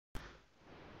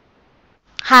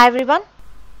Hi everyone.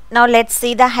 Now let's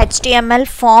see the HTML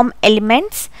form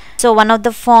elements. So one of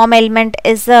the form element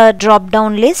is the drop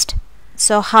down list.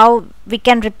 So how we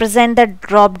can represent the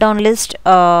drop down list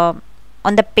on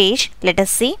the page, let us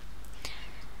see.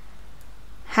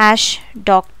 Hash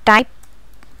doc type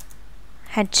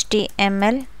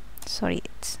HTML, sorry,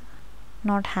 it's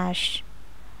not hash,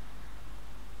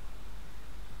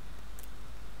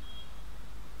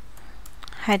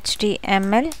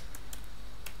 HTML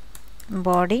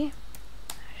body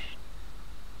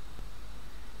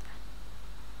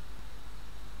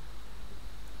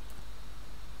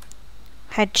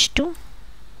h2.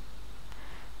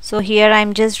 So here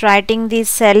I'm just writing the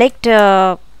select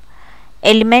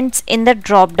elements in the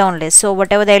drop down list. So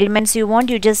whatever the elements you want,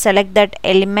 you just select that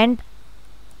element,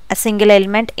 a single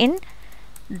element in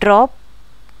drop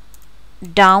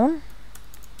down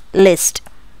list.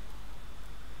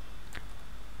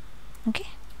 Okay,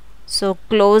 so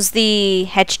close the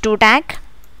h2 tag.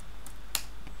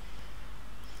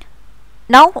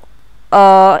 Now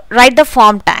write the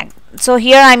form tag. So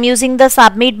here I'm using the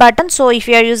submit button. So if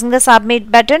you are using the submit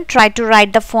button, try to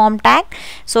write the form tag.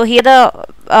 So here the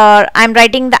I'm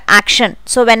writing the action.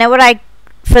 So whenever I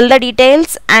fill the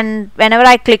details and whenever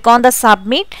I click on the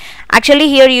submit, actually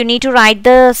here you need to write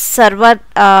the server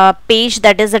page,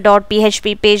 that is the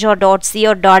 .php page or .c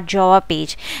or .java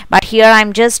page. But here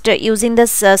I'm just using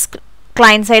this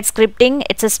client side scripting.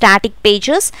 It's a static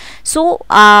pages. So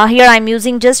here I'm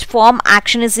using just form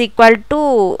action is equal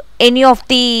to any of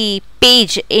the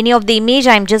page, any of the image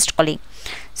I'm just calling.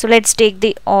 So let's take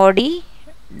the audi.jpg.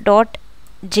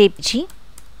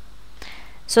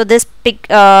 So this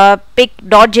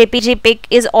pic.jpg pic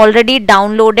is already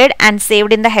downloaded and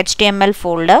saved in the HTML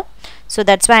folder. So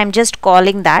that's why I'm just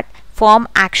calling that form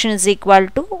action is equal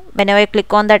to, whenever I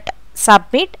click on that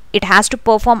submit, it has to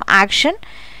perform action,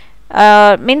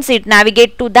 means it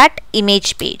navigate to that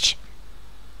image page.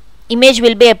 Image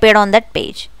will be appeared on that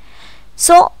page.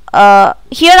 So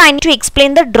here I need to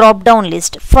explain the drop down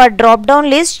list. For drop down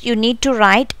list, you need to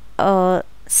write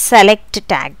select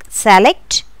tag.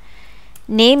 Select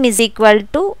name is equal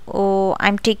to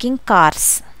I'm taking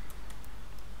cars.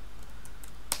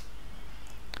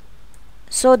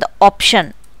 So the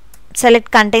option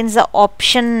select contains the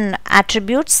option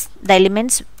attributes, the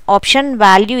elements. Option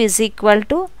value is equal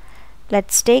to,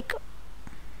 let's take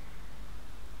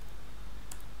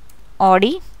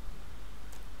Audi.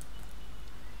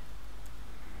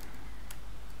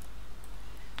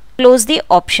 Close the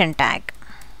option tag.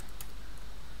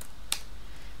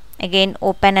 Again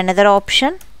open another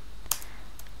option.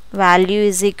 Value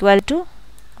is equal to,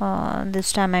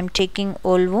 this time I'm taking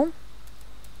Volvo.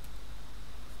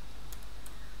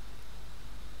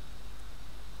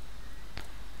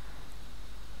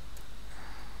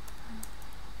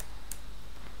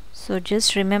 So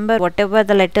just remember whatever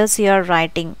the letters you are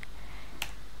writing.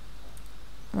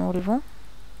 Volvo.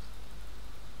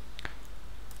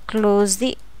 Close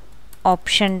the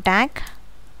option tag.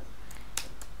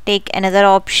 Take another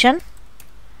option.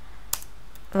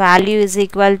 Value is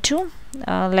equal to,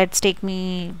 let's take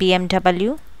me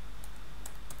BMW.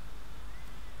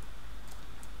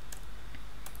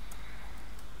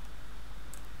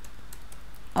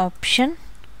 Option.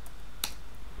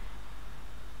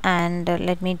 And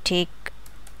let me take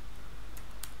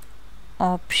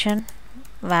option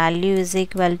value is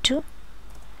equal to,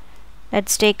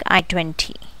 let's take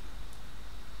i20.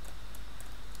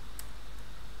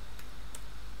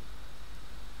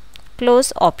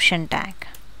 Close option tag.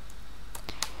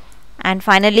 And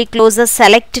finally close the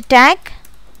select tag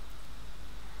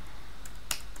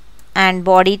and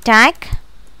body tag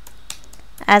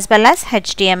as well as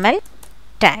HTML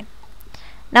tag.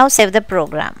 Now save the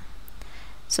program.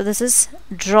 So this is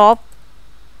drop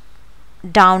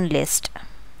down list.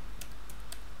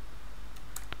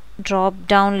 Drop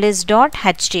down list dot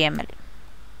HTML.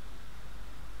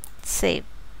 Save.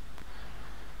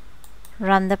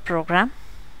 Run the program.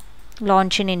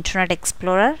 Launch in Internet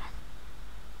Explorer.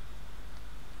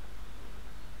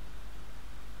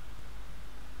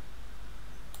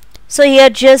 So here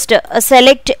just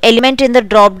select element in the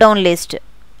drop down list.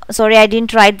 Sorry, I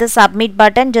didn't write the submit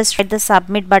button, just write the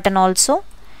submit button also,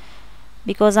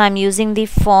 because I'm using the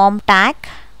form tag.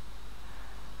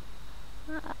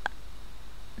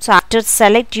 So after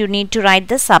select, you need to write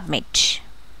the submit.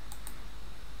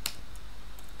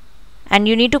 And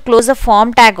you need to close the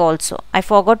form tag also. I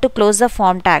forgot to close the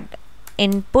form tag.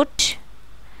 Input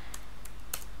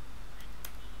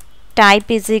type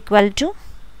is equal to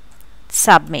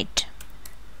submit.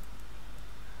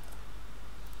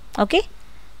 Okay,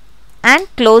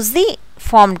 and close the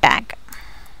form tag.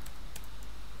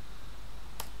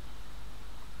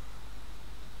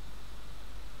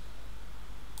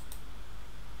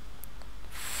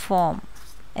 form,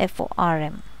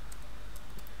 FORM.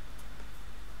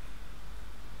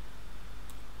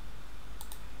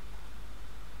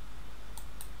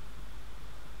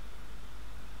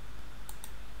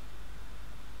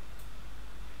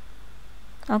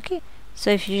 Okay, so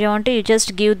if you want to, you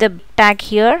just give the tag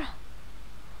here.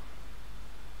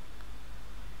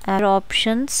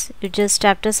 Options, you just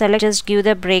have to select, just give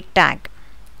the break tag,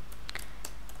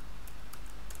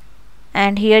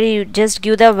 and here you just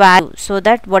give the value, so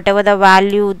that whatever the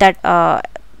value that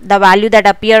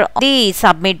appear on the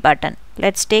submit button.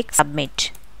 Let's take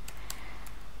submit.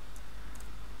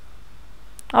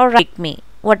 Or write me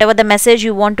whatever the message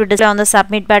you want to display on the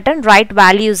submit button, write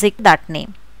value using that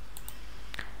name.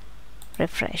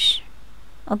 Refresh.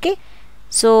 Okay,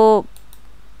 so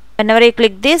whenever I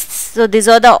click this, so these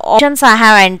are the options I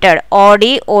have entered: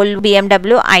 Audi, old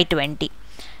BMW, i20.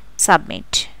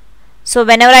 Submit. So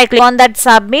whenever I click on that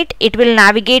submit, it will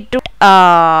navigate to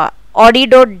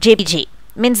Audi.jpg,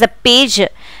 means the page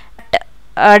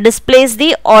displays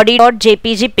the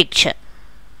Audi.jpg picture.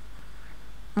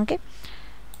 Okay,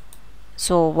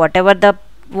 so whatever the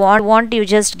want, you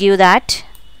just give that.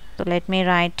 So let me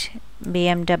write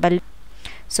BMW.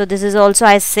 So this is also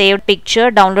I saved picture,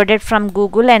 downloaded from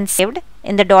Google and saved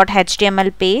in the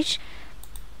 .html page.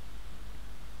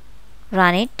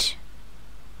 Run it.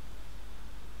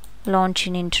 Launch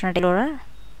in Internet Explorer.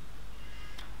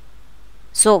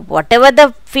 So whatever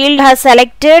the field has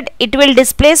selected, it will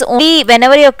displays only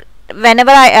whenever I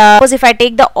suppose if I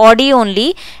take the Audi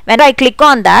only, when I click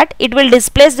on that, it will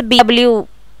displays the BMW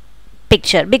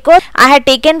picture, because I had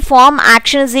taken form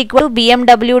action is equal to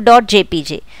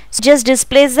BMW.jpg. So just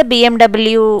displays the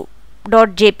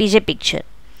BMW.jpg picture.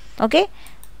 Okay,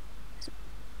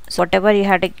 so whatever you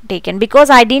had taken, because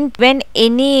I didn't win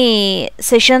any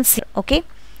sessions. Okay,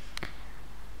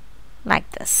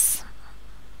 like this.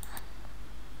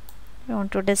 You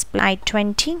want to display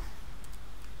i20.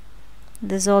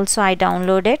 This also I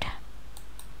downloaded.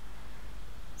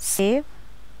 Save.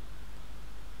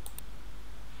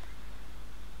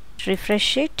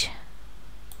 Refresh it.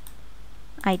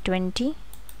 i20.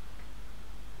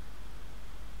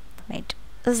 Wait,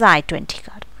 this is i20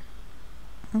 card.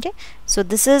 Okay, so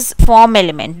this is form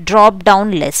element, drop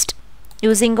down list,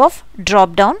 using of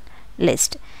drop down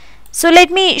list. So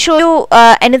let me show you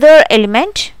another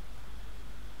element,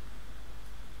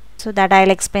 so that I'll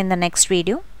explain the next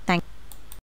video.